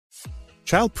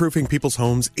Childproofing people's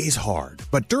homes is hard,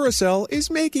 but Duracell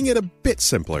is making it a bit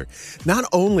simpler. Not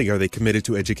only are they committed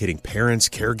to educating parents,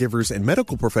 caregivers, and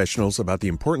medical professionals about the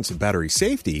importance of battery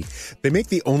safety, they make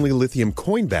the only lithium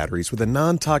coin batteries with a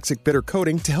non-toxic bitter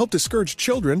coating to help discourage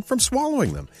children from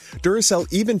swallowing them. Duracell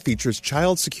even features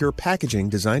child-secure packaging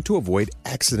designed to avoid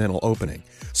accidental opening.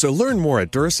 So learn more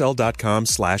at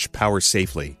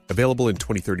Duracell.com/powersafely. Available in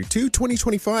 2032,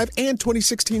 2025, and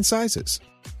 2016 sizes.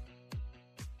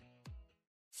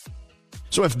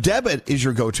 So if debit is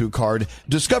your go-to card,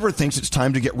 Discover thinks it's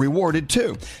time to get rewarded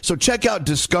too. So check out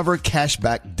Discover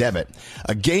Cashback Debit,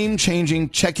 a game-changing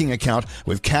checking account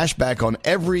with cashback on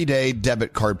everyday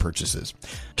debit card purchases.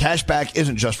 Cashback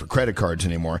isn't just for credit cards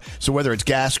anymore. So whether it's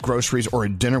gas, groceries, or a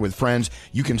dinner with friends,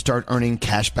 you can start earning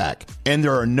cashback. And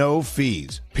there are no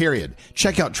fees, period.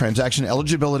 Check out transaction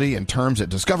eligibility and terms at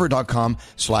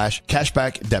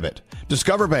discover.com/cashback debit.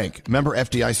 Discover Bank, member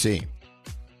FDIC.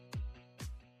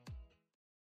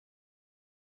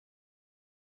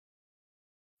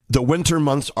 The winter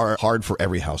months are hard for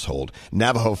every household.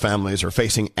 Navajo families are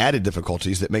facing added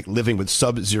difficulties that make living with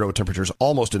sub-zero temperatures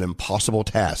almost an impossible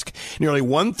task. Nearly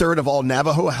 1/3 of all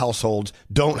Navajo households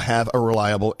don't have a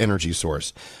reliable energy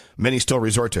source. Many still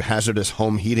resort to hazardous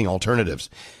home heating alternatives.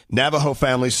 Navajo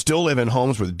families still live in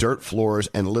homes with dirt floors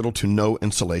and little to no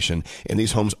insulation, and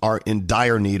these homes are in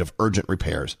dire need of urgent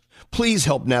repairs. Please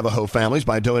help Navajo families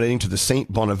by donating to the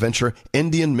St. Bonaventure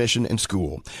Indian Mission and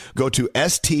School. Go to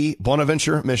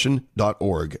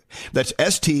stbonaventuremission.org. That's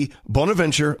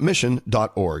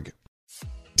stbonaventuremission.org.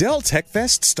 Dell Tech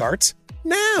Fest starts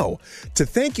now. To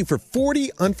thank you for 40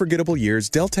 unforgettable years,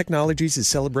 Dell Technologies is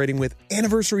celebrating with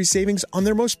anniversary savings on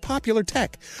their most popular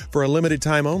tech. For a limited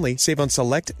time only, save on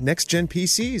select next-gen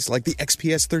PCs like the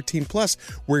XPS 13 Plus,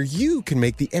 where you can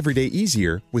make the everyday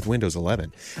easier with Windows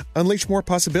 11. Unleash more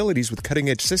possibilities with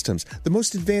cutting-edge systems, the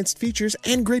most advanced features,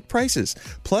 and great prices.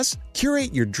 Plus,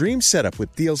 curate your dream setup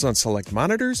with deals on select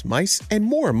monitors, mice, and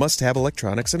more must-have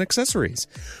electronics and accessories.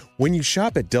 When you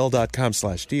shop at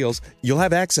Dell.com/deals, you'll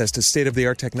have access to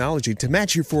state-of-the-art technology to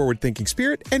match your forward-thinking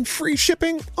spirit and free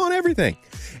shipping on everything.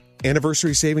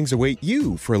 Anniversary savings await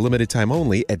you for a limited time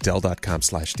only at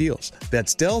Dell.com/deals.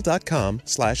 That's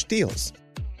Dell.com/deals.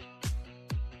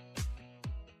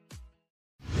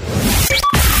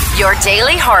 Your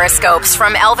daily horoscopes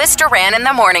from Elvis Duran in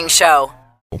the Morning Show.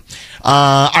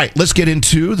 All right, let's get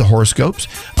into the horoscopes.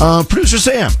 Producer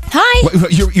Sam. Hi.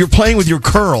 You're playing with your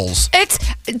curls. It's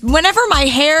whenever my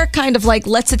hair kind of like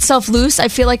lets itself loose, I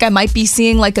feel like I might be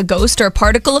seeing like a ghost or a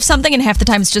particle of something, and half the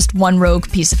time it's just one rogue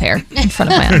piece of hair in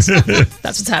front of my eyes.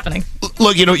 That's what's happening.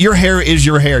 Look, your hair is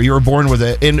your hair. You were born with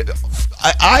it. And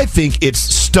I think it's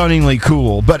stunningly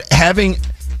cool, but having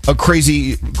a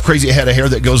crazy head of hair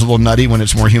that goes a little nutty when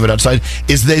it's more humid outside,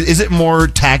 is it more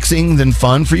taxing than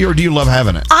fun for you, or do you love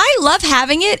having it? I love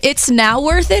having it. It's now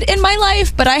worth it in my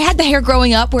life, but I had the hair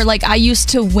growing up where like I used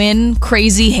to win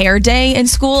crazy hair day in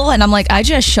school, and I'm like, I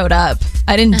just showed up.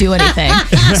 I didn't do anything.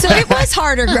 So it was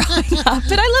harder growing up,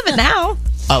 but I love it now.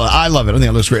 I love it. I think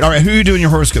it looks great. All right, who are you doing your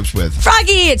horoscopes with?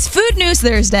 Froggy, it's Food News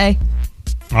Thursday.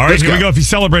 All right, here we go. If you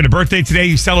celebrate a birthday today,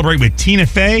 you celebrate with Tina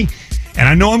Fey. And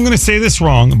I know I'm going to say this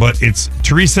wrong, but it's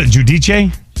Teresa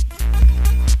Giudice.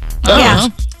 Yeah.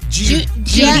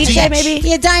 Giudice, maybe?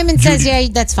 Yeah, Diamond says, yeah,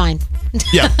 that's fine.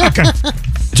 Yeah. Okay.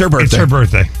 It's her birthday. It's her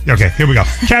birthday. Okay, here we go.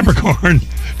 Capricorn,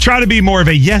 try to be more of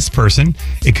a yes person.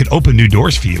 It could open new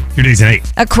doors for you. Your day's an 8.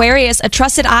 Aquarius, a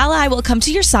trusted ally will come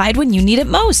to your side when you need it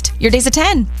most. Your day's a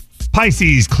 10.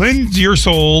 Pisces, cleanse your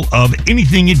soul of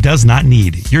anything it does not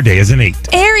need. Your day is an 8.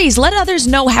 Aries, let others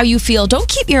know how you feel. Don't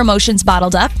keep your emotions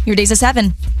bottled up. Your day's a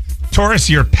 7. Taurus,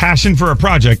 your passion for a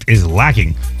project is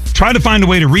lacking. Try to find a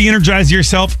way to re-energize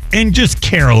yourself and just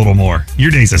care a little more. Your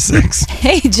day's a 6.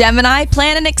 Hey, Gemini,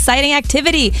 plan an exciting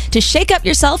activity to shake up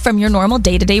yourself from your normal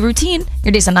day-to-day routine.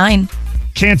 Your day's a 9.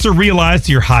 Cancer, realize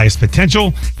your highest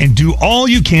potential and do all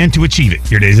you can to achieve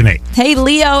it. Your day's an 8. Hey,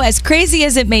 Leo, as crazy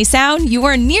as it may sound, you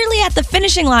are nearly at the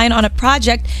finishing line on a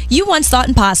project you once thought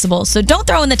impossible. So don't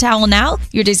throw in the towel now.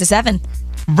 Your day's a 7.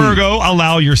 Virgo,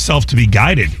 allow yourself to be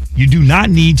guided. You do not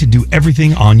need to do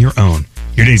everything on your own.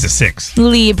 Your day's a 6.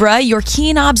 Libra, your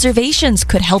keen observations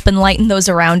could help enlighten those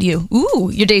around you.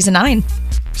 Ooh, your day's a 9.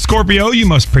 Scorpio, you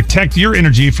must protect your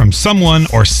energy from someone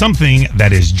or something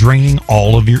that is draining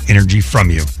all of your energy from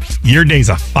you. Your day's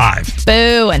a 5.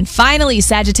 Boo. And finally,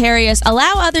 Sagittarius,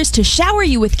 allow others to shower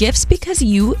you with gifts because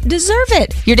you deserve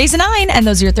it. Your day's a 9, and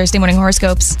those are your Thursday morning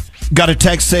horoscopes. Got a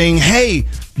text saying, hey,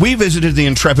 we visited the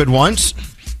Intrepid once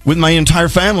with my entire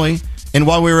family, And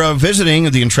while we were visiting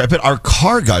the Intrepid, our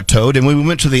car got towed, and when we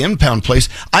went to the impound place,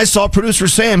 I saw producer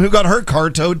Sam, who got her car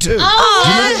towed too.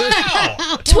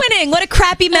 Oh, twinning! What a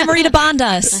crappy memory to bond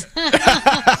us.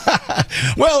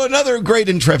 Well, another great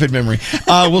Intrepid memory.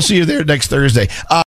 We'll see you there next Thursday.